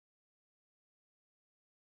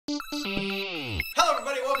Hello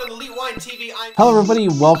everybody, welcome to Elite Wine TV. Hello everybody,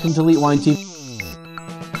 welcome to Elite Wine TV.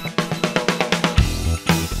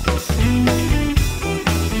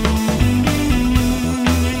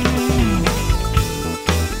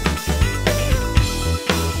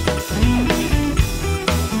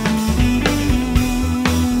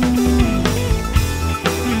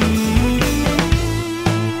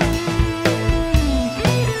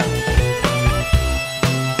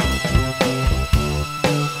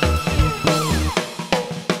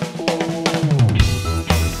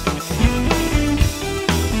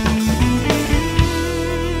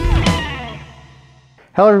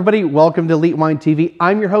 Hello everybody, welcome to Elite Wine TV.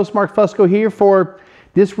 I'm your host Mark Fusco here for,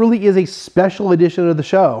 this really is a special edition of the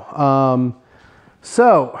show.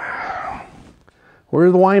 So, where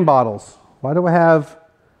are the wine bottles? Why do I have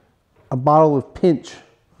a bottle of Pinch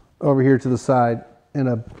over here to the side and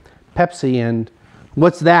a Pepsi, and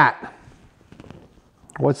what's that?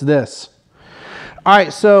 What's this? All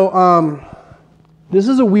right, so this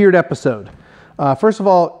is a weird episode. First of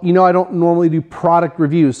all, you know I don't normally do product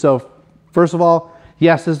reviews, so first of all,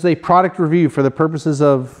 yes, this is a product review for the purposes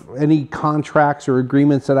of any contracts or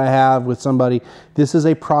agreements that I have with somebody. This is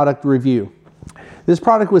a product review. This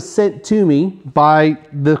product was sent to me by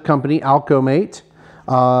the company AlcoMate,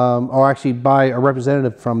 or actually by a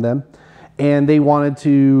representative from them, and they wanted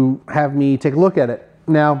to have me take a look at it.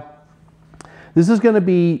 Now, this is going to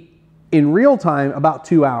be in real time about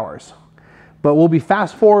 2 hours, but we'll be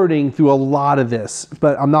fast forwarding through a lot of this,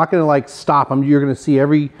 but I'm not going to like stop. You're going to see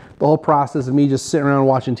the whole process of me just sitting around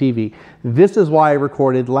watching TV. This is why I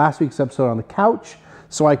recorded last week's episode on the couch,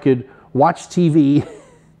 so I could watch TV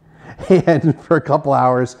and for a couple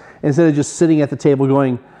hours instead of just sitting at the table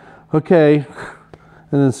going, okay,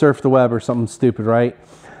 and then surf the web or something stupid, right?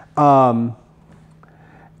 And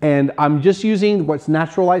I'm just using what's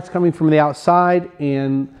natural lights coming from the outside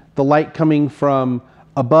and the light coming from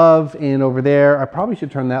above and over there. I probably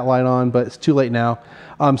should turn that light on, but it's too late now.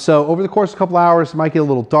 So over the course of a couple hours, it might get a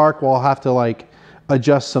little dark. Well, I'll have to like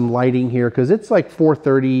adjust some lighting here because it's like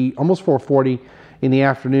 4:30, almost 4:40 in the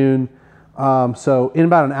afternoon. So in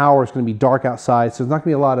about an hour, it's going to be dark outside. So there's not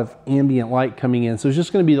going to be a lot of ambient light coming in. So it's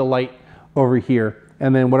just going to be the light over here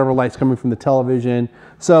and then whatever light's coming from the television.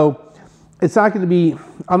 So it's not going to be,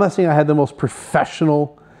 I'm not saying I had the most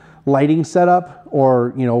professional lighting setup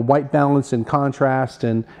or, you know, white balance and contrast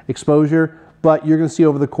and exposure, but you're going to see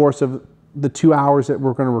over the course of the 2 hours that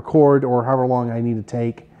we're going to record or however long I need to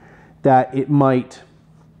take that the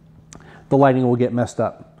lighting will get messed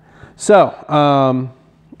up. So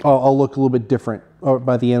I'll look a little bit different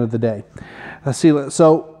by the end of the day. Let's see.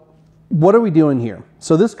 So what are we doing here?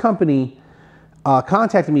 So this company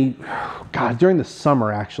contacted me, God, during the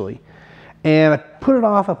summer actually. And I put it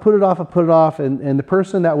off, and the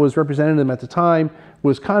person that was representing them at the time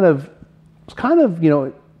was kind of, you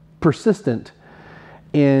know, persistent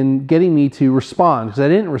in getting me to respond, because I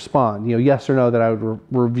didn't respond, you know, yes or no, that I would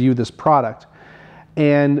review this product.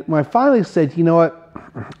 And when I finally said, you know what,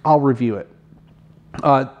 I'll review it,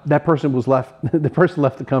 that person was left, the person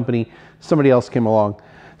left the company, somebody else came along.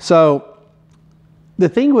 So the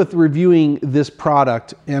thing with reviewing this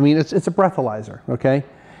product, I mean, it's a breathalyzer, okay?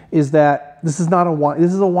 Is that this is not a wine,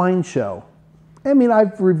 this is a wine show. I mean,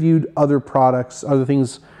 I've reviewed other products, other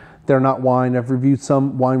things that are not wine. I've reviewed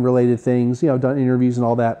some wine-related things, you know, done interviews and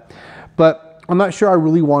all that. But I'm not sure I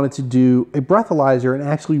really wanted to do a breathalyzer and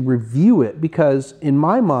actually review it, because in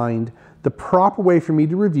my mind, the proper way for me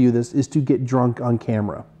to review this is to get drunk on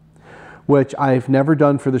camera, which I've never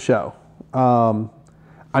done for the show.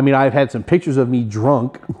 I mean, I've had some pictures of me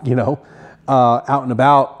drunk, you know, out and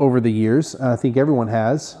about over the years. I think everyone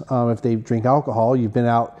has. If they drink alcohol, you've been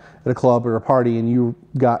out at a club or a party and you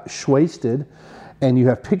got shwasted and you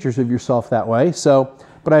have pictures of yourself that way. So,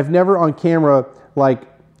 but I've never on camera like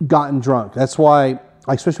gotten drunk. That's why,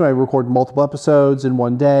 especially when I record multiple episodes in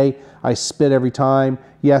one day, I spit every time.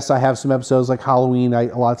 Yes, I have some episodes like Halloween.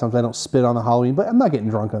 A lot of times I don't spit on the Halloween, but I'm not getting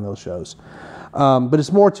drunk on those shows. But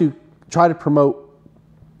it's more to try to promote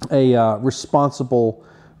a responsible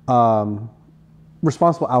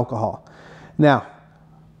alcohol. Now,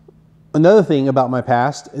 another thing about my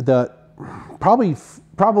past that probably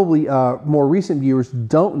more recent viewers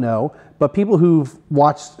don't know, but people who've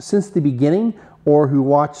watched since the beginning or who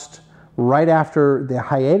watched right after the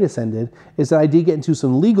hiatus ended, is that I did get into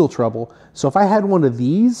some legal trouble. So if I had one of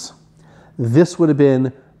these, this would have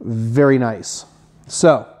been very nice.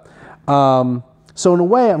 So, so in a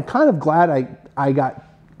way, I'm kind of glad I got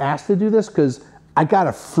asked to do this, because I got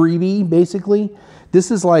a freebie, basically.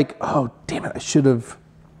 This is like, oh, damn it, I should have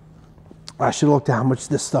looked at how much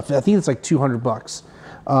this stuff is. I think it's like $200.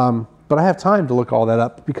 But but I have time to look all that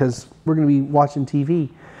up because we're going to be watching TV.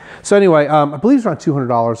 So anyway, I believe it's around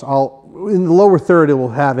 $200. In the lower third, it will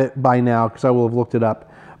have it by now because I will have looked it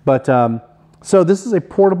up. But so this is a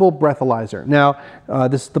portable breathalyzer. Now,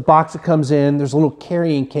 this is the box that comes in. There's a little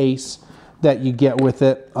carrying case that you get with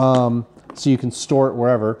it, so you can store it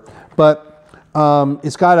wherever. But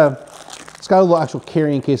it's got a little actual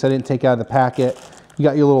carrying case I didn't take out of the packet. You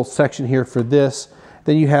got your little section here for this.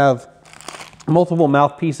 Then you have multiple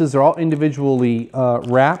mouthpieces. They're all individually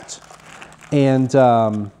wrapped, and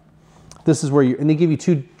this is where and they give you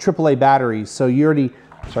 2 AAA batteries. So you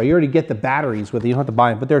already get the batteries with it. You don't have to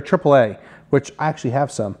buy them, but they're AAA, which I actually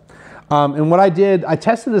have some. And what I did, I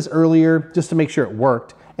tested this earlier just to make sure it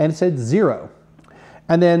worked, and it said 0.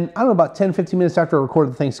 And then, I don't know, about 10, 15 minutes after I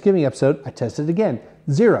recorded the Thanksgiving episode, I tested it again,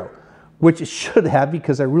 0, which it should have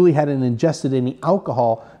because I really hadn't ingested any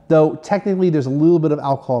alcohol, though technically there's a little bit of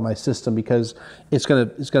alcohol in my system because it's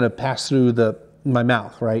gonna pass through my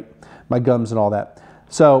mouth, right? My gums and all that.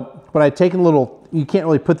 So, but I'd taken a little, you can't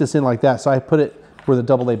really put this in like that, so I put it where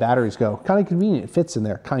the AA batteries go. Kind of convenient, it fits in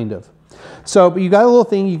there, kind of. So, but you got a little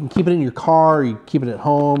thing, you can keep it in your car, or you keep it at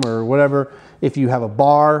home or whatever. If you have a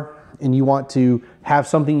bar and you want to have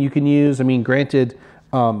something you can use, I mean, granted,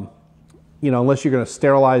 you know, unless you're gonna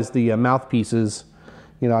sterilize the mouthpieces,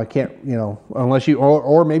 you know, I can't, you know, unless you,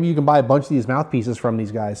 or maybe you can buy a bunch of these mouthpieces from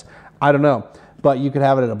these guys. I don't know, but you could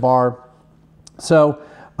have it at a bar. So,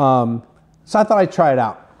 so I thought I'd try it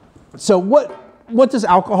out. So what does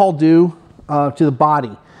alcohol do to the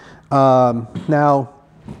body? Now,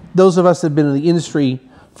 those of us that have been in the industry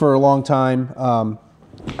for a long time,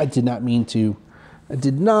 I did not mean to,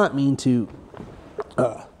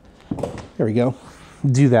 there we go,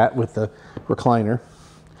 do that with the recliner.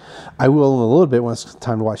 I will in a little bit when it's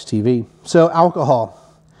time to watch TV. So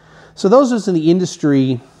alcohol. So those of us in the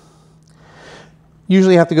industry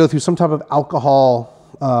usually have to go through some type of alcohol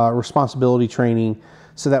responsibility training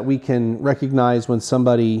so that we can recognize when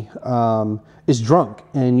somebody is drunk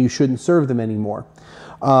and you shouldn't serve them anymore.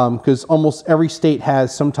 Because almost every state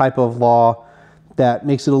has some type of law that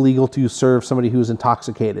makes it illegal to serve somebody who's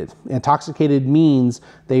intoxicated. Intoxicated means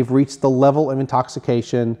they've reached the level of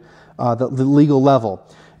intoxication, the legal level.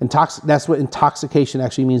 That's what intoxication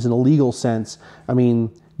actually means in a legal sense. I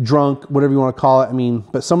mean, drunk, whatever you want to call it. I mean,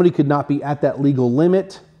 but somebody could not be at that legal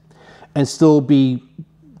limit and still be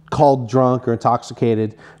called drunk or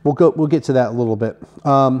intoxicated. We'll get to that a little bit.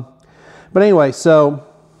 But anyway, so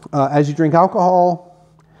as you drink alcohol,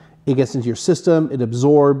 it gets into your system, it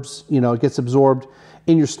absorbs, you know, it gets absorbed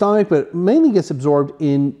in your stomach, but it mainly gets absorbed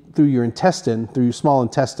through your intestine, through your small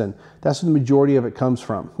intestine. That's where the majority of it comes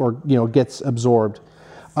from, or, you know, gets absorbed.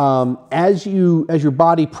 As your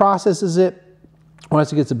body processes it,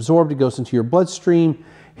 once it gets absorbed, it goes into your bloodstream,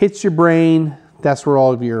 hits your brain. That's where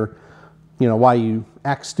all of your, you know, why you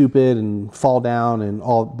act stupid and fall down and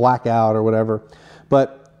all black out or whatever.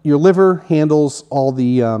 But your liver handles all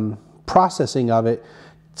the processing of it.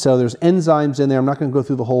 So there's enzymes in there. I'm not going to go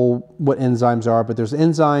through the whole what enzymes are, but there's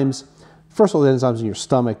enzymes. First of all, there's enzymes in your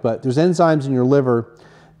stomach, but there's enzymes in your liver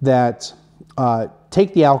that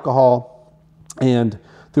take the alcohol and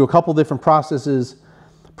through a couple different processes,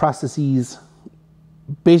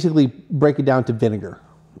 basically break it down to vinegar,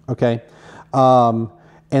 okay? And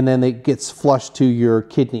then it gets flushed to your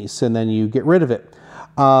kidneys, and then you get rid of it.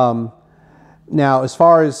 Now, as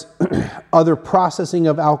far as other processing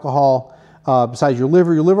of alcohol, besides your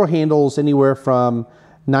liver handles anywhere from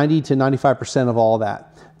 90 to 95% of all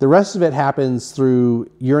that. The rest of it happens through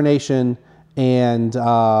urination and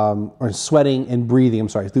or sweating and breathing. I'm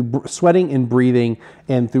sorry, through sweating and breathing,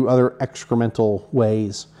 and through other excremental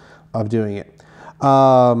ways of doing it.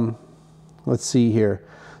 Let's see here.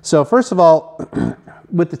 So first of all,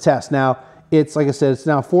 with the test, now it's like I said, it's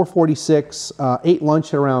now 4:46. Ate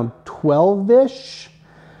lunch at around 12-ish.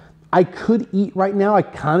 I could eat right now. I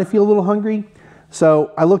kind of feel a little hungry.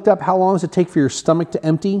 So I looked up how long does it take for your stomach to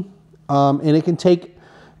empty. And it can take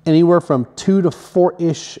anywhere from 2 to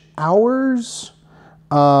 4-ish hours.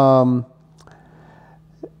 So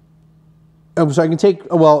I can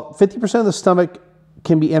take, well, 50% of the stomach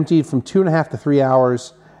can be emptied from 2.5 to 3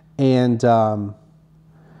 hours. And the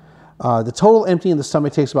total emptying of the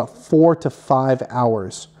stomach takes about 4 to 5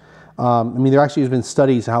 hours. I mean, there actually has been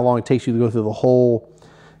studies on how long it takes you to go through the whole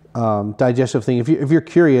digestive thing. If you're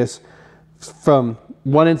curious, from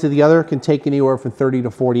one end to the other can take anywhere from 30 to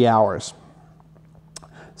 40 hours.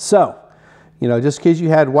 So, you know, just because you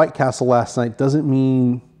had White Castle last night doesn't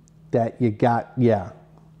mean that you got, yeah.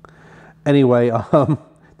 Anyway, though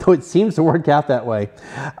it seems to work out that way.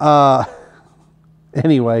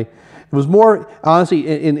 Anyway, it was more, honestly,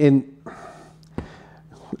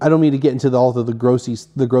 I don't mean to get into all of the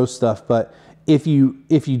gross stuff, but if you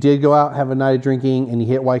did go out, have a night of drinking, and you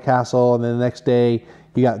hit White Castle, and then the next day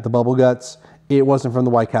you got the bubble guts, it wasn't from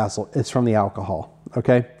the White Castle, it's from the alcohol.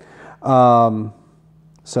 Okay,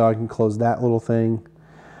 so I can close that little thing.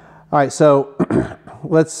 All right, so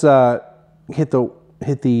let's hit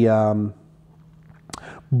the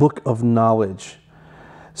book of knowledge.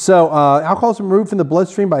 So alcohol is removed from the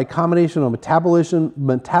bloodstream by a combination of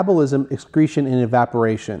metabolism, excretion, and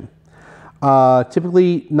evaporation.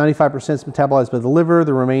 Typically, 95% is metabolized by the liver,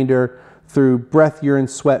 the remainder through breath, urine,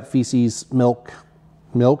 sweat, feces, milk,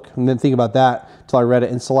 and then think about that till I read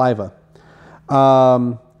it, and saliva.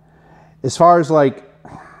 As far as like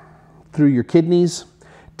through your kidneys,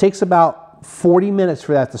 it takes about 40 minutes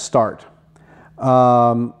for that to start.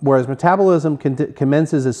 Whereas metabolism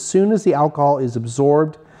commences as soon as the alcohol is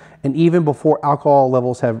absorbed and even before alcohol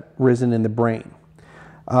levels have risen in the brain.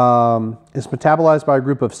 It's metabolized by a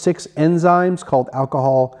group of 6 enzymes called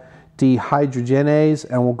alcohol dehydrogenase,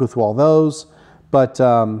 and we'll go through all those, but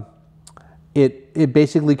it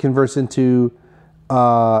basically converts into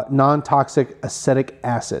non-toxic acetic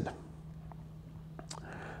acid.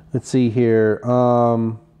 Let's see here.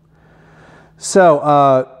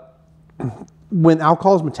 When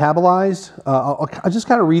alcohol is metabolized, I'll just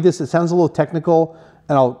kind of read this. It sounds a little technical,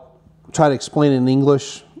 and I'll try to explain it in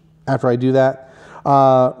English after I do that.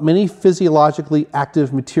 Many physiologically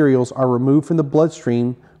active materials are removed from the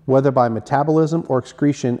bloodstream, whether by metabolism or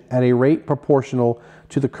excretion, at a rate proportional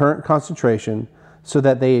to the current concentration, so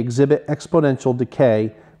that they exhibit exponential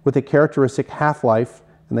decay with a characteristic half-life,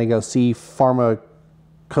 and they go see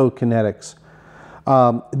pharmacokinetics.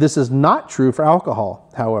 This is not true for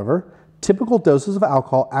alcohol, however. Typical doses of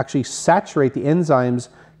alcohol actually saturate the enzyme's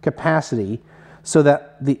capacity so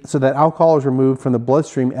that alcohol is removed from the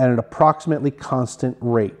bloodstream at an approximately constant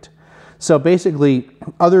rate. So basically,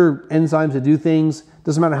 other enzymes that do things,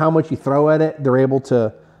 doesn't matter how much you throw at it, they're able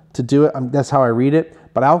to do it. That's how I read it.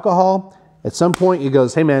 But alcohol, at some point, it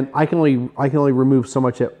goes, hey man, I can only remove so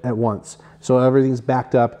much at once. So everything's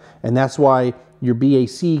backed up, and that's why your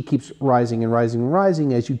BAC keeps rising and rising and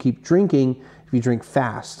rising as you keep drinking if you drink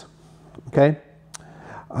fast. Okay.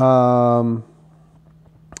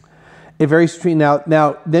 It varies between now.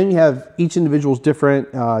 Then you have each individual's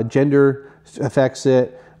different. Gender affects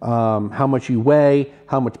it. How much you weigh,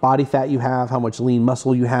 how much body fat you have, how much lean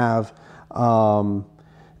muscle you have.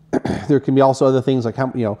 There can be also other things like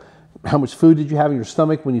how much food did you have in your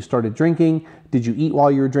stomach when you started drinking? Did you eat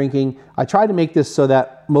while you were drinking? I tried to make this so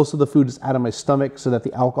that most of the food is out of my stomach so that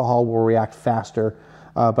the alcohol will react faster,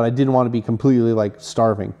 but I didn't want to be completely like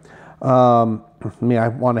starving. I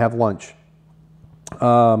want to have lunch.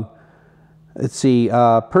 Let's see,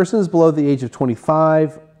 persons below the age of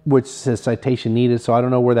 25, which says citation needed, so I don't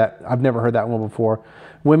know where that, I've never heard that one before.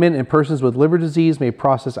 Women and persons with liver disease may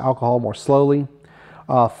process alcohol more slowly.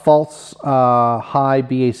 False high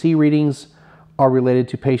BAC readings are related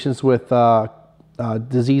to patients with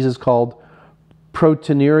diseases called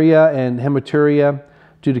proteinuria and hematuria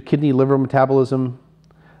due to kidney liver metabolism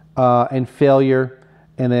and failure,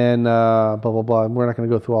 and then blah blah blah. We're not going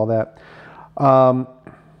to go through all that.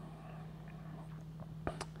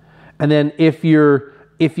 And then if your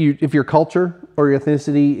culture or your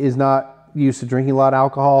ethnicity is not used to drinking a lot of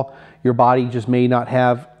alcohol, your body just may not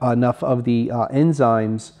have enough of the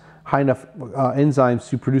enzymes, high enough enzymes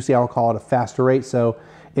to produce the alcohol at a faster rate, so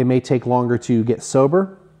it may take longer to get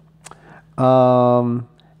sober. And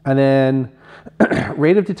then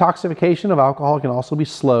rate of detoxification of alcohol can also be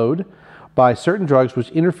slowed by certain drugs which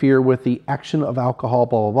interfere with the action of alcohol,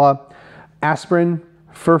 blah, blah, blah. Aspirin,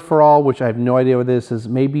 furfural, which I have no idea what this is,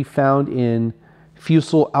 may be found in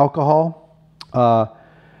fusel alcohol,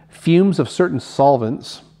 fumes of certain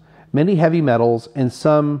solvents, many heavy metals, and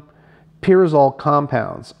some pyrazole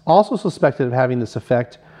compounds. Also suspected of having this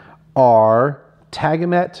effect are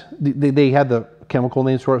tagamet. They had the chemical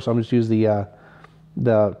names for it, so I'm just use the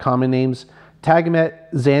common names.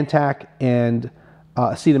 Tagamet, Zantac, and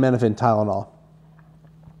acetaminophen Tylenol.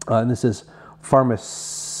 And this is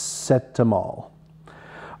pharmacetamol.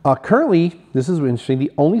 Currently, this is interesting,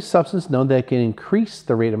 the only substance known that can increase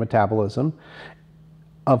the rate of metabolism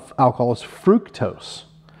of alcohol is fructose.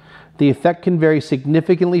 The effect can vary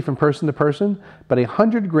significantly from person to person, but a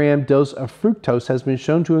 100-gram dose of fructose has been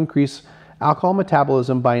shown to increase alcohol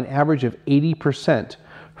metabolism by an average of 80%.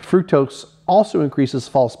 Fructose also increases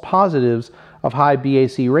false positives of high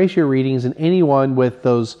BAC ratio readings in anyone with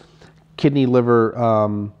those kidney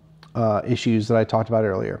liver issues that I talked about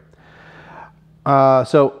earlier.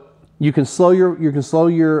 So you can slow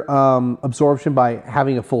your absorption by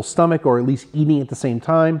having a full stomach or at least eating at the same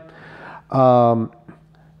time.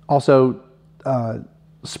 Also,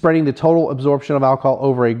 spreading the total absorption of alcohol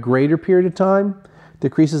over a greater period of time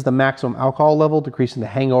decreases the maximum alcohol level, decreasing the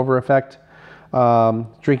hangover effect.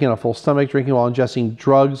 Drinking on a full stomach, drinking while ingesting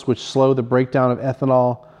drugs which slow the breakdown of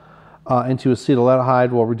ethanol into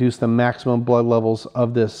acetaldehyde will reduce the maximum blood levels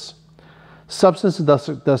of this substance and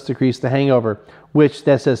thus decrease the hangover, which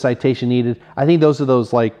that says citation needed. I think those are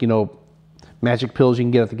those, like, you know, magic pills you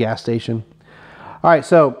can get at the gas station. All right,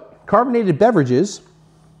 so carbonated beverages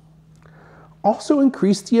also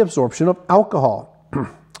increase the absorption of alcohol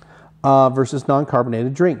versus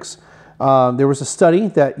non-carbonated drinks. There was a study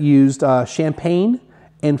that used champagne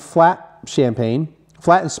and flat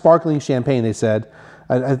and sparkling champagne, they said.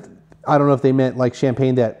 I don't know if they meant like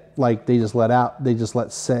champagne that like they just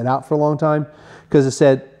let set out for a long time, because it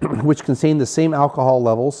said which contained the same alcohol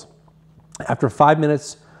levels. After 5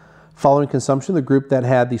 minutes following consumption, the group that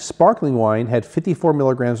had the sparkling wine had 54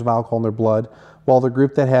 milligrams of alcohol in their blood, while the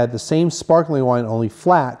group that had the same sparkling wine, only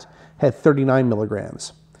flat, had 39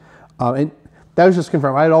 milligrams. And that was just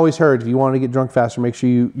confirmed. I had always heard if you want to get drunk faster, make sure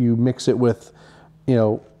you mix it with, you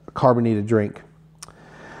know, a carbonated drink.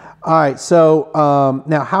 All right, so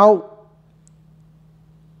now how...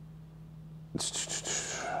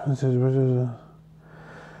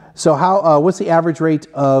 So what's the average rate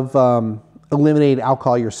of eliminated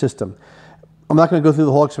alcohol in your system? I'm not going to go through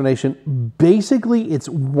the whole explanation. Basically, it's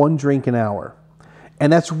 1 drink an hour.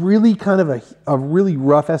 And that's really kind of a really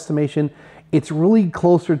rough estimation. It's really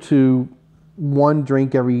closer to 1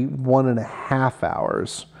 drink every 1.5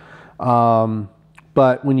 hours.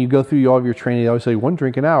 But when you go through all of your training, they always say 1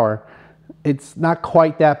 drink an hour. It's not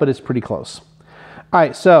quite that, but it's pretty close. All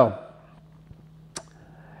right, so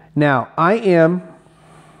now I am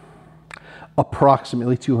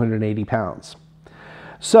approximately 280 pounds.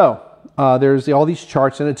 So there's all these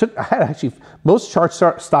charts, and I had actually, most charts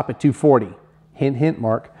stop at 240. Hint, hint,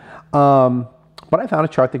 Mark. But I found a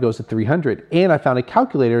chart that goes to 300, and I found a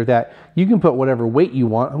calculator that you can put whatever weight you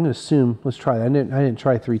want. I'm going to assume, let's try that. I didn't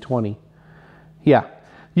try 320. Yeah,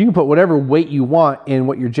 you can put whatever weight you want and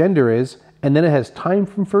what your gender is, and then it has time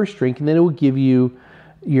from first drink, and then it will give you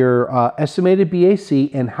your estimated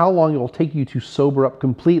BAC and how long it will take you to sober up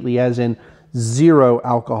completely, as in 0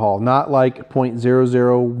 alcohol, not like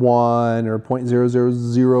 0.001 or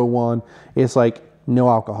 0.0001. It's like no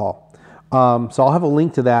alcohol. So I'll have a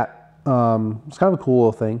link to that. It's kind of a cool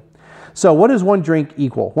little thing. So what does 1 drink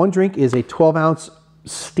equal? 1 drink is a 12-ounce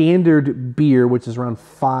standard beer, which is around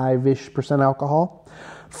 5-ish% alcohol.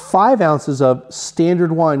 5 ounces of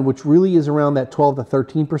standard wine, which really is around that 12 to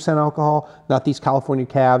 13% alcohol, not these California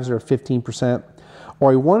Cabs are 15%,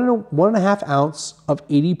 or a 1.5 ounce of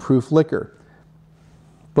 80 proof liquor.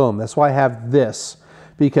 Boom, that's why I have this,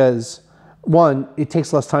 because 1, it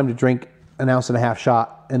takes less time to drink an 1.5 ounce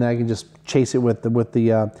shot, and I can just chase it with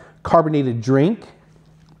the carbonated drink,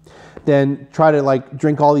 then try to like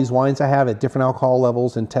drink all these wines I have at different alcohol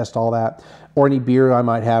levels and test all that, or any beer I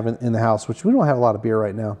might have in the house, which we don't have a lot of beer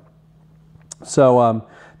right now. So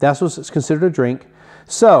that's what's considered a drink.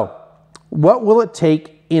 So what will it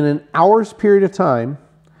take in an hour's period of time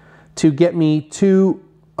to get me to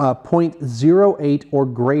 0.08 or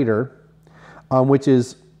greater, which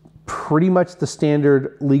is pretty much the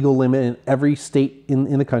standard legal limit in every state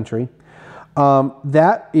in the country?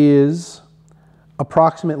 That is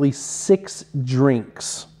approximately 6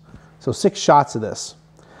 drinks. So 6 shots of this.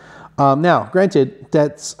 Now, granted,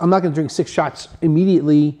 I'm not going to drink 6 shots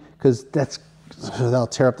immediately, because that'll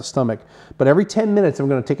tear up the stomach. But every 10 minutes, I'm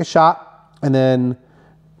going to take a shot, and then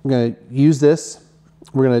I'm going to use this.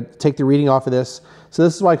 We're going to take the reading off of this. So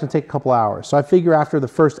this is why it can take a couple hours. So I figure after the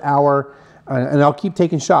first hour, and I'll keep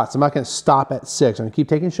taking shots. I'm not going to stop at 6. I'm going to keep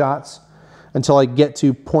taking shots until I get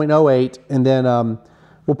to 0.08, and then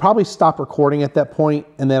we'll probably stop recording at that point,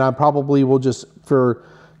 and then I probably will just, for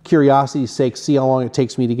curiosity's sake, see how long it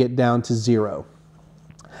takes me to get down to 0.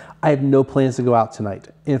 I have no plans to go out tonight,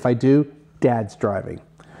 and if I do, Dad's driving.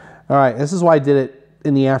 All right, this is why I did it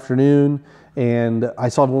in the afternoon, and I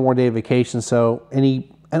still have 1 more day of vacation, so and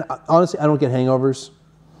honestly, I don't get hangovers,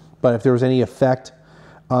 but if there was any effect,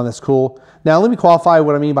 that's cool. Now, let me qualify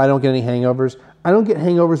what I mean by I don't get any hangovers. I don't get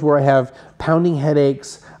hangovers where I have pounding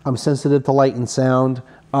headaches, I'm sensitive to light and sound,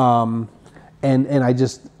 and I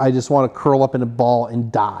just want to curl up in a ball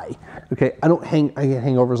and die. Okay, I get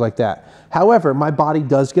hangovers like that. However, my body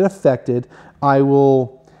does get affected. I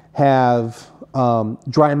will have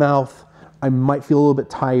dry mouth. I might feel a little bit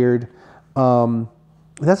tired.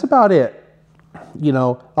 That's about it. You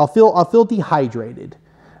know, I'll feel dehydrated.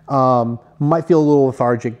 Might feel a little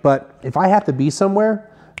lethargic, but if I have to be somewhere,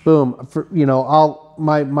 boom,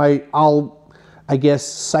 I'll I guess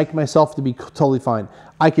psych myself to be totally fine.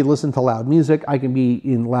 I could listen to loud music. I can be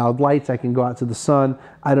in loud lights. I can go out to the sun.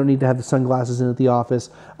 I don't need to have the sunglasses in at the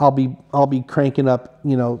office. I'll be cranking up,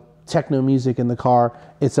 you know, techno music in the car.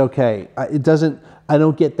 It's okay. I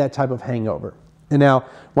don't get that type of hangover. And now,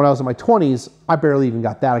 when I was in my 20s, I barely even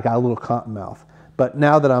got that. I got a little cotton mouth. But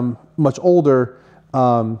now that I'm much older,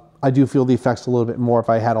 I do feel the effects a little bit more if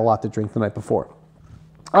I had a lot to drink the night before.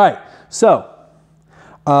 All right, so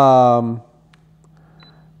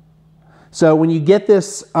when you get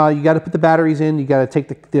this, you got to put the batteries in. You got to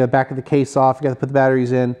take the back of the case off. You got to put the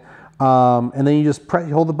batteries in, and then you just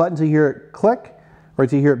hold the button until you hear it click or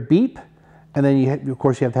until you hear it beep, and then of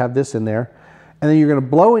course you have to have this in there. And then you're going to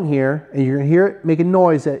blow in here, and you're going to hear it make a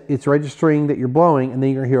noise that it's registering that you're blowing, and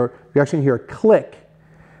then you're actually going to hear a click.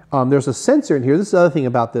 There's a sensor in here. This is the other thing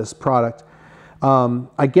about this product.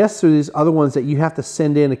 I guess there's these other ones that you have to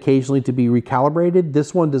send in occasionally to be recalibrated.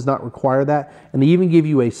 This one does not require that, and they even give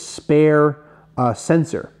you a spare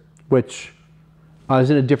sensor, which is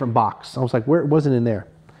in a different box. I was like, where? It wasn't in there.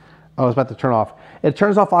 I was about to turn off. It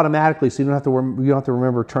turns off automatically, so you don't have to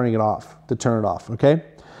remember turning it off to turn it off. Okay.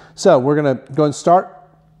 So we're going to go and start.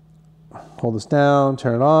 Hold this down,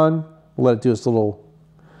 turn it on. We'll let it do its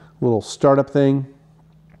little startup thing.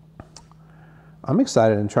 I'm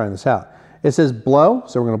excited in trying this out. It says blow,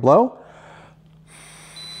 so we're going to blow.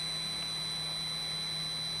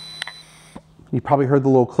 You probably heard the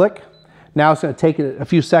little click. Now it's going to take a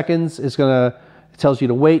few seconds. It tells you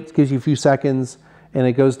to wait, it gives you a few seconds, and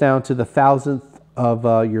it goes down to the thousandth of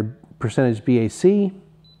your percentage BAC.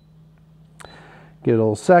 Give it a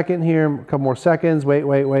little second here, a couple more seconds, wait.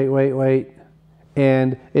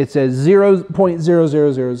 And it says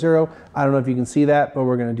 0.0000. I don't know if you can see that, but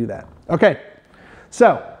we're going to do that. Okay,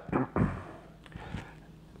 so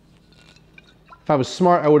if I was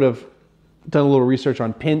smart, I would have done a little research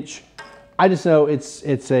on pinch. I just know it's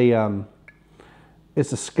a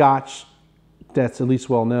Scotch that's at least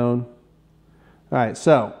well known. All right,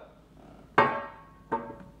 so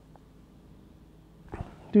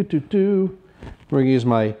we're going to use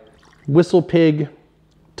my Whistle Pig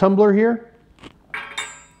tumbler here.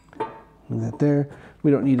 Leave that there.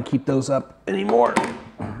 We don't need to keep those up anymore.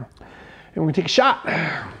 And we're going to take a shot.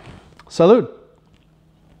 Salud.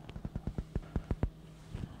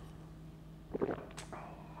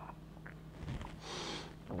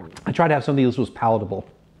 I tried to have something that was palatable.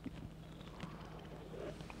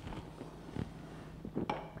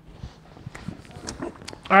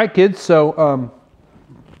 All right, kids, so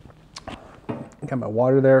got my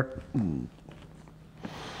water there. I'm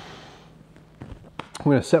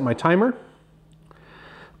going to set my timer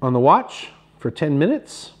on the watch for 10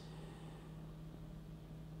 minutes.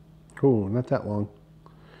 Oh, not that long.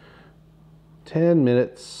 10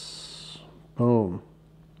 minutes. Boom.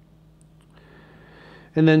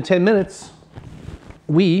 And then 10 minutes,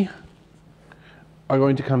 we are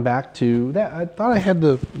going to come back to that. I thought I had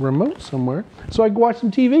the remote somewhere so I could watch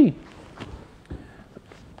some TV.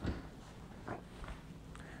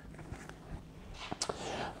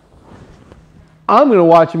 I'm going to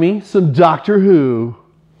watch me some Doctor Who.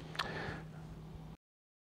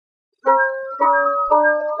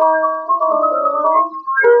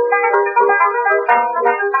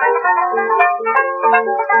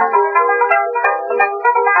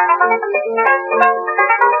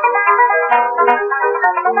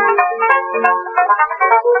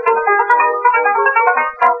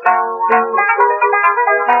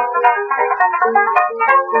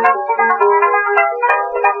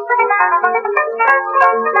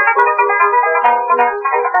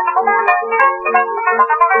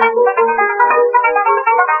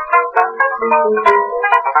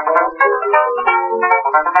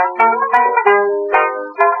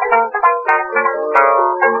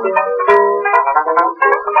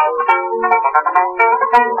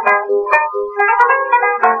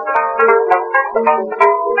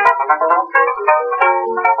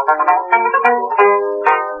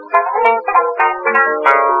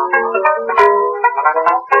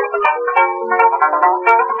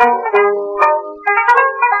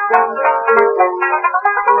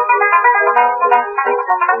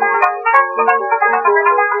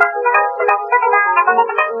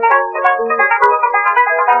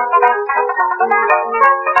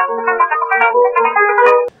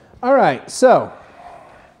 All right, so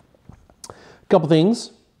a couple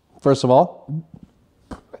things. First of all,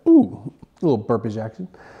 ooh, a little burpage action.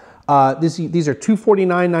 These are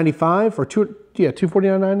 $249.95 or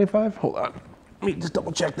 $249.95. Hold on, let me just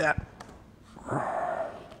double check that.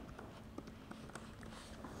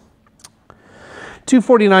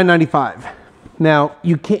 $249.95. Now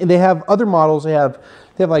you can't. They have other models. They have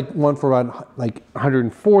like one for around like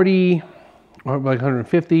 140. like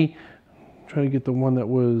 150. I'm trying to get the one that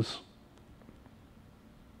was,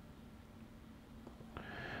 I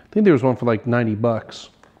think there was one for like 90 bucks.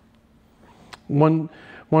 One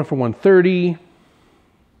for 130.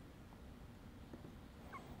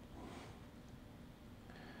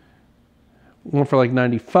 One for like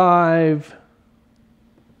 95.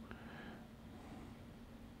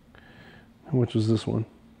 How much was this one?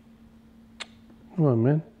 Come on,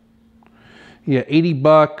 man. Yeah, 80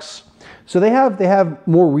 bucks. So they have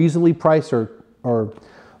more reasonably priced or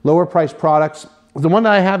lower priced products. The one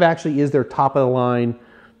that I have actually is their top of the line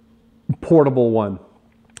portable one.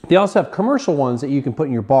 They also have commercial ones that you can put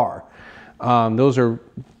in your bar.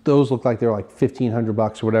 Those look like they're like 1,500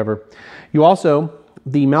 bucks or whatever. You also,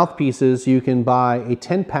 the mouthpieces, you can buy a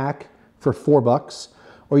 10-pack for $4,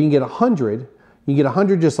 or you can get 100. You can get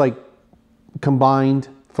 100 just like combined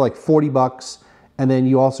for like 40 bucks. And then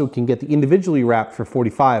you also can get the individually wrapped for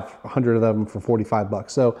 45, 100 of them for 45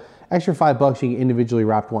 bucks. So extra $5, you can get individually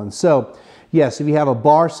wrapped ones. So yes, if you have a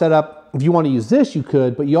bar set up, if you want to use this, you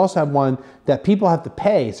could, but you also have one that people have to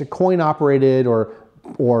pay. It's a coin operated or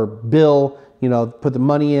bill, you know, put the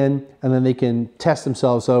money in and then they can test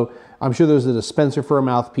themselves. So I'm sure there's a dispenser for a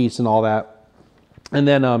mouthpiece and all that. And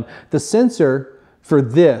then the sensor for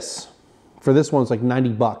this one's like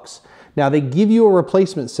 90 bucks. Now they give you a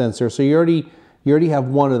replacement sensor, so you already have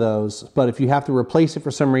one of those, but if you have to replace it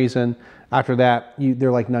for some reason, after that,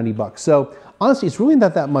 they're like 90 bucks. So honestly, it's really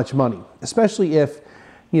not that much money, especially if,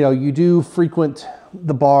 you know, you do frequent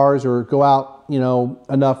the bars or go out, you know,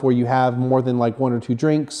 enough where you have more than like 1 or 2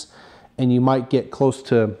 drinks and you might get close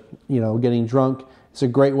to, you know, getting drunk. It's a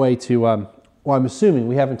great way to, well, I'm assuming,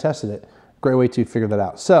 we haven't tested it, great way to figure that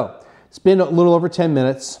out. So it's been a little over 10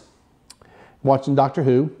 minutes watching Doctor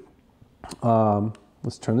Who.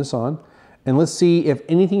 Let's turn this on. And let's see if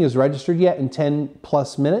anything is registered yet in 10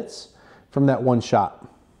 plus minutes from that one shot.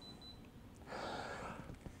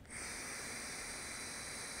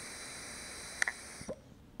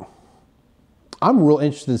 I'm real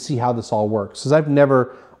interested to see how this all works because I've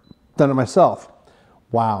never done it myself.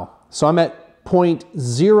 Wow. So I'm at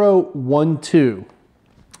 0.012.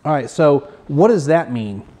 All right, so what does that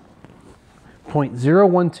mean?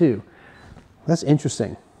 0.012. That's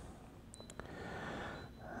interesting.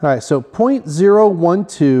 All right, so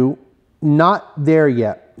 0.012, not there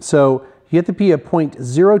yet. So you have to be at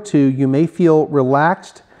 0.02. You may feel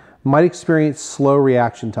relaxed, might experience slow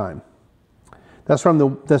reaction time. That's from the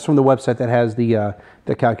website that has the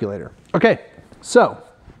calculator. Okay, so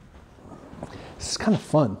this is kind of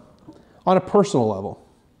fun on a personal level.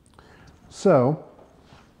 So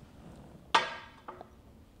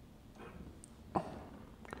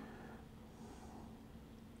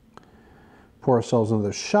pour ourselves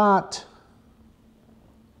another shot.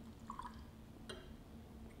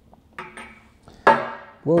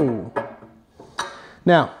 Whoa.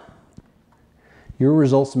 Now, your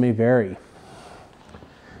results may vary.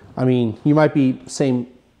 I mean, you might be same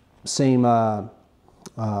whatchamacallit,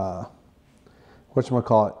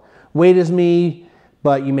 weight as me,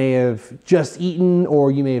 but you may have just eaten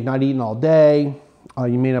or you may have not eaten all day.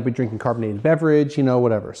 You may not be drinking carbonated beverage, you know,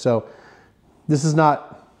 whatever. So this is not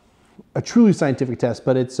a truly scientific test,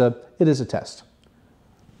 but it is a test.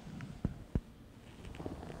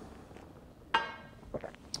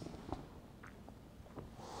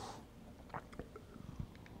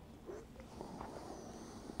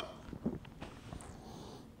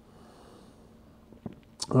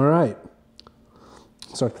 All right,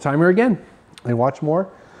 start the timer again and watch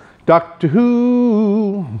more Doctor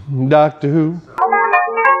Who, Doctor Who.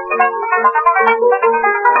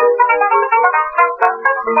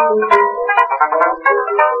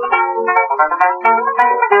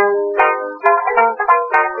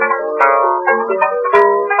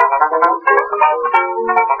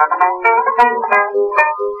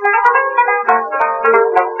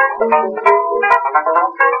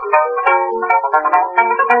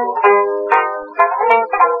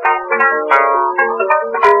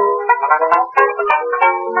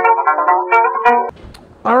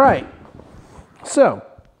 All right, so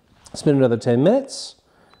it's been another 10 minutes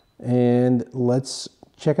and let's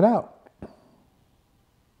check it out.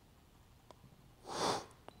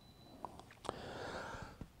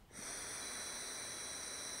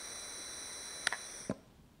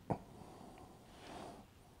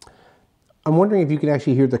 I'm wondering if you can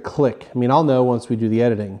actually hear the click. I mean, I'll know once we do the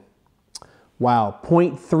editing. Wow,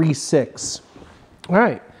 0.36. All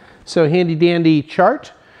right, so handy dandy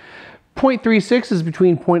chart. 0.36 is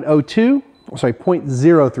between 0.02, sorry,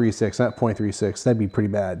 0.036, not 0.36. That'd be pretty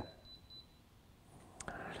bad.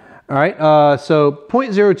 All right, so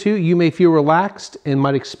 0.02, you may feel relaxed and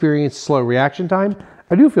might experience slow reaction time.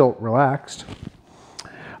 I do feel relaxed.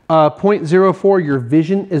 0.04, your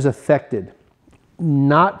vision is affected.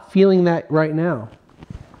 Not feeling that right now.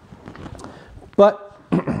 But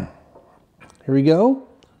here we go.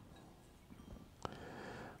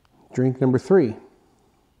 Drink number 3.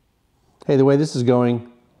 Hey, the way this is going,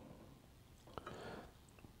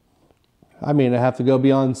 I mean, I have to go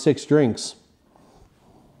beyond 6 drinks.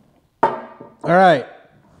 All right,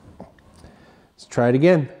 let's try it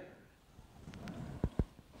again.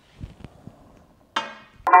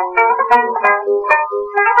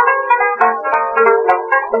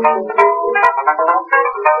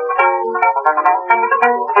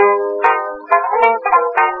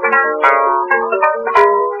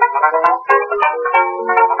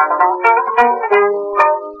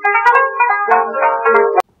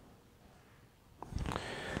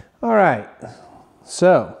 All right,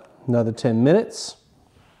 so another 10 minutes.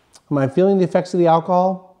 Am I feeling the effects of the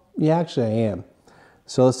alcohol? Yeah, actually I am.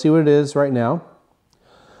 So let's see what it is right now.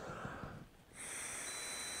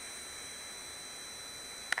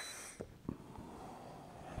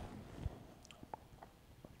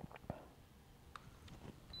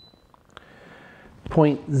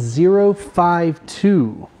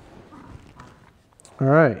 .052. All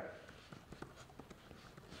right.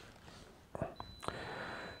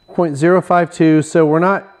 0.052, so we're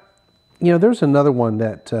not, you know, there's another one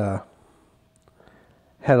that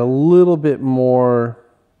had a little bit more,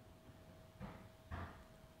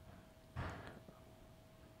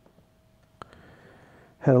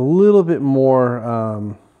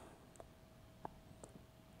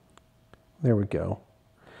 there we go.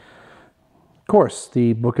 Of course,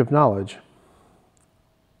 the Book of Knowledge.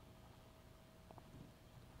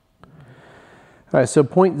 All right, so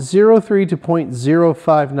 0.03 to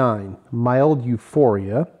 0.059, mild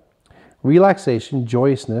euphoria, relaxation,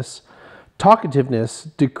 joyousness,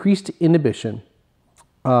 talkativeness, decreased inhibition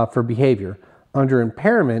for behavior, under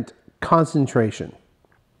impairment, concentration.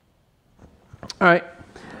 All right,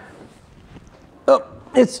 oh,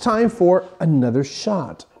 it's time for another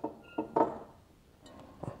shot.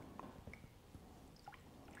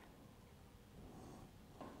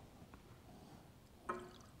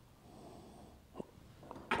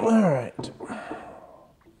 All right.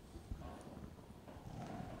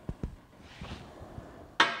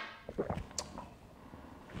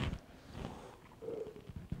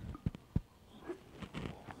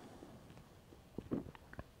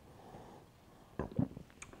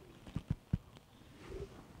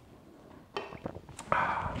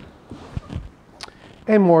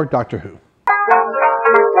 And more Doctor Who.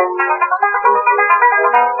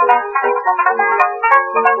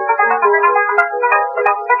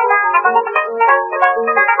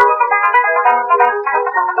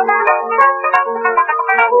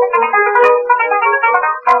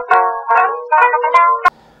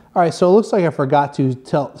 All right, so it looks like I forgot to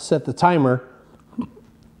set the timer,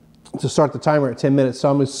 to start the timer at 10 minutes.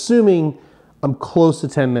 So I'm assuming I'm close to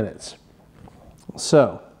 10 minutes.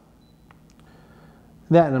 So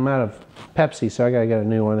that, and I'm out of Pepsi, so I gotta get a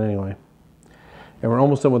new one anyway. And we're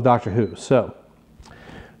almost done with Doctor Who. So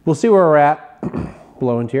we'll see where we're at.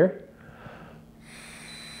 Blow into here.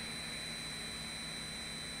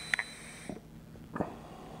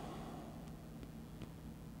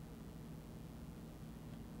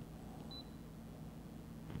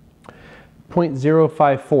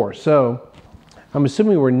 .054. So I'm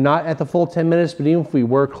assuming we're not at the full 10 minutes, but even if we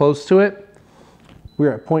were close to it, we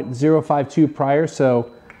were at .052 prior.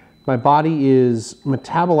 So my body is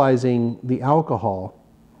metabolizing the alcohol.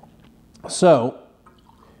 So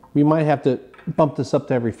we might have to bump this up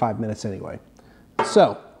to every 5 minutes anyway.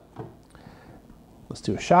 So let's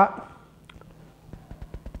do a shot.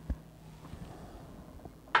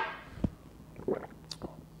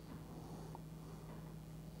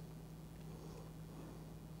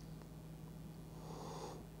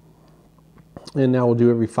 And now we'll do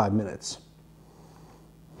every 5 minutes.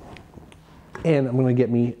 And I'm gonna get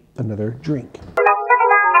me another drink.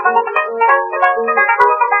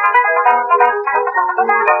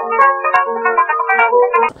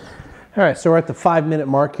 All right, so we're at the 5 minute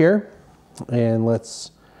mark here, and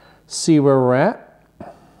let's see where we're at.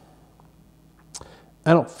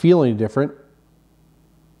 I don't feel any different.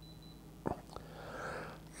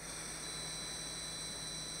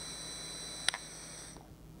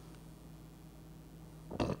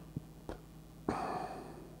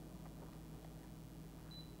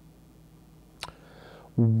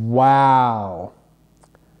 Wow.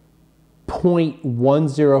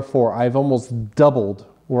 0.104. I've almost doubled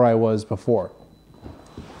where I was before.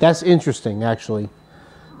 That's interesting, actually.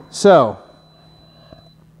 So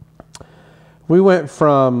we went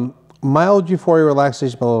from mild euphoria,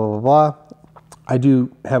 relaxation, blah, blah, blah, blah. I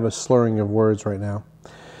do have a slurring of words right now.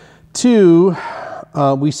 To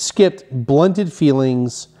we skipped blunted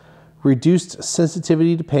feelings, reduced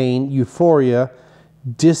sensitivity to pain, euphoria,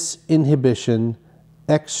 disinhibition,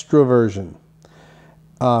 extroversion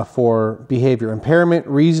for behavior impairment,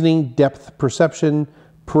 reasoning, depth perception,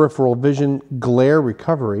 peripheral vision, glare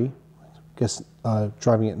recovery, I guess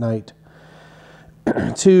driving at night.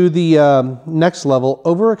 To the next level,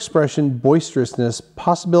 overexpression, boisterousness,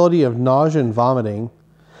 possibility of nausea and vomiting.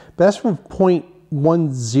 But that's from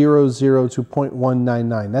 0.100 to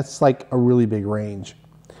 0.199. That's like a really big range.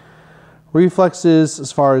 Reflexes,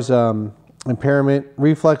 as far as impairment,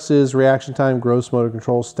 reflexes, reaction time, gross motor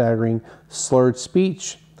control, staggering, slurred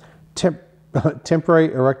speech,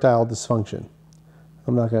 temporary erectile dysfunction.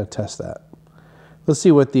 I'm not going to test that. Let's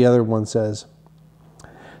see what the other one says.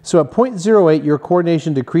 So at 0.08, your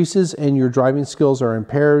coordination decreases and your driving skills are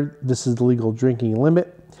impaired. This is the legal drinking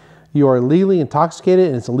limit. You are legally intoxicated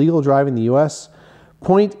and it's illegal driving in the U.S.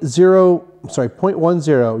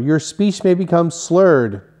 0.10, your speech may become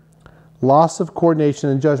slurred. Loss of coordination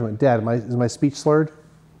and judgment. Dad, is my speech slurred?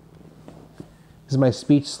 Is my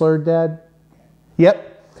speech slurred, Dad?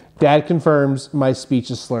 Yep. Dad confirms my speech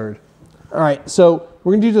is slurred. All right, so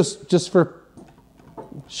we're going to do this just for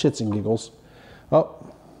shits and giggles. Oh.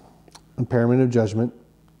 Impairment of judgment.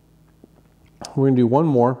 We're going to do one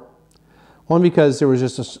more. One because there was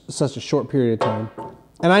just such a short period of time.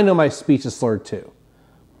 And I know my speech is slurred too.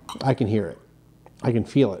 I can hear it. I can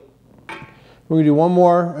feel it. We're going to do one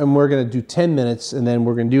more and we're going to do 10 minutes and then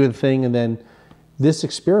we're going to do the thing and then this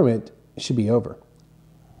experiment should be over.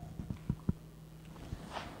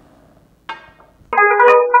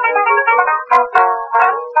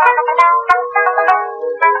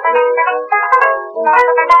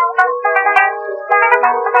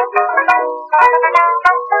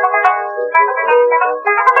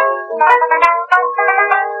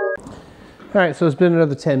 All right, so it's been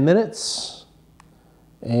another 10 minutes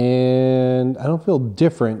and I don't feel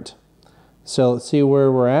different. So let's see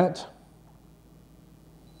where we're at.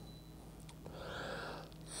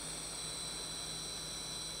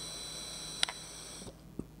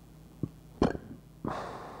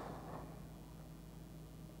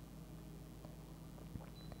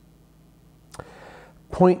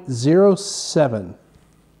 .07.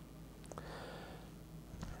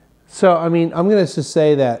 So, I mean, I'm going to just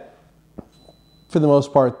say that for the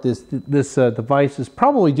most part, this device is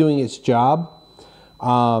probably doing its job.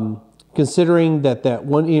 Considering that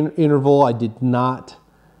one interval, I did not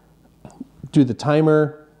do the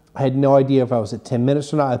timer. I had no idea if I was at 10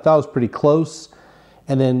 minutes or not. I thought it was pretty close.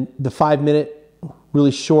 And then the 5-minute,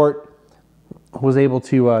 really short, was able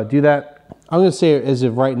to do that. I'm going to say as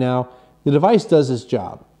of right now, the device does its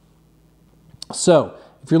job. So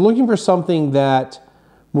if you're looking for something that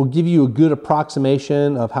will give you a good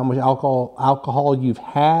approximation of how much alcohol you've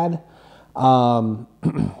had,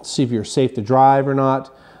 see if you're safe to drive or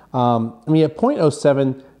not. I mean, at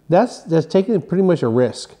 .07, that's taking pretty much a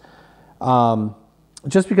risk,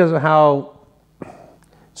 just because of how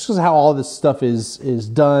all this stuff is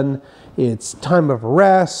done. It's time of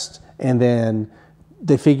arrest, and then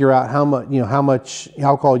they figure out how much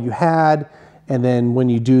alcohol you had, and then when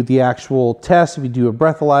you do the actual test, if you do a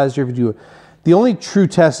breathalyzer, the only true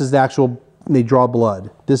test is they draw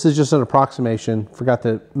blood. This is just an approximation. Forgot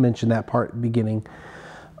to mention that part at the beginning.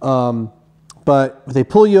 But if they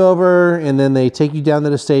pull you over and then they take you down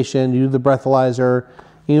to the station, you do the breathalyzer,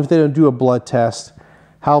 even if they don't do a blood test,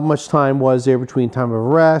 how much time was there between time of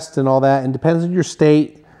arrest and all that? And depends on your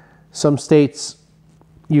state. Some states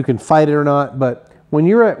you can fight it or not, but when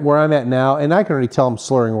you're at where I'm at now, and I can already tell I'm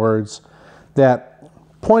slurring words, that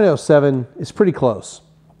 .07 is pretty close.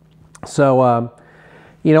 So,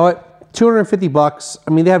 you know what, 250 bucks.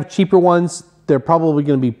 I mean, they have cheaper ones. They're probably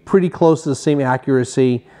going to be pretty close to the same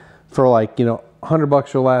accuracy for like, 100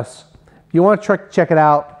 bucks or less. If you want to check it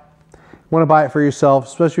out, want to buy it for yourself,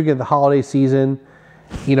 especially if you get the holiday season,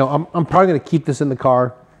 I'm probably going to keep this in the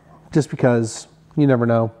car just because you never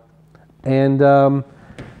know. And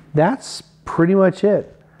that's pretty much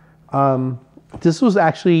it. This was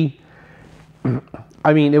actually,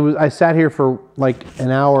 I mean, I sat here for like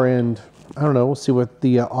an hour and I don't know, we'll see what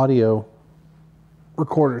the audio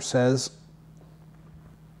recorder says.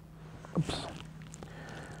 Oops.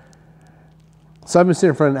 So I've been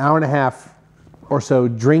sitting for an hour and a half or so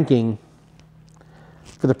drinking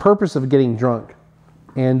for the purpose of getting drunk.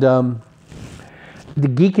 And the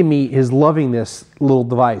geek in me is loving this little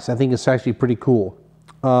device. I think it's actually pretty cool.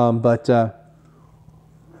 But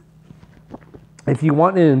if you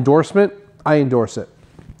want an endorsement, I endorse it.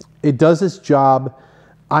 It does its job.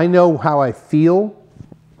 I know how I feel.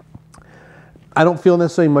 I don't feel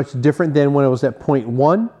necessarily much different than when I was at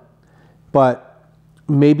 0.1, but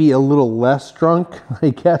maybe a little less drunk, I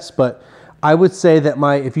guess. But I would say that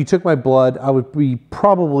if you took my blood, I would be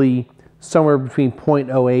probably somewhere between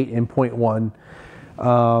 0.08 and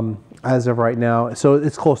 0.1 as of right now. So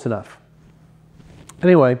it's close enough.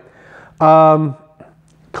 Anyway,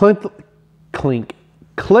 click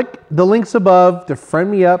the links above to friend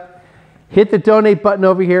me up. Hit the donate button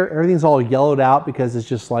over here. Everything's all yellowed out because it's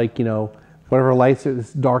just like, you know, whatever lights are,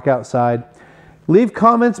 it's dark outside. Leave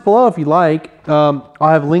comments below if you like. I'll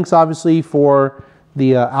have links obviously for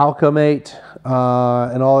the AlcoMate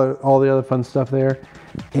and all the other fun stuff there.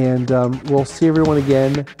 And we'll see everyone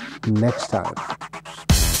again next time.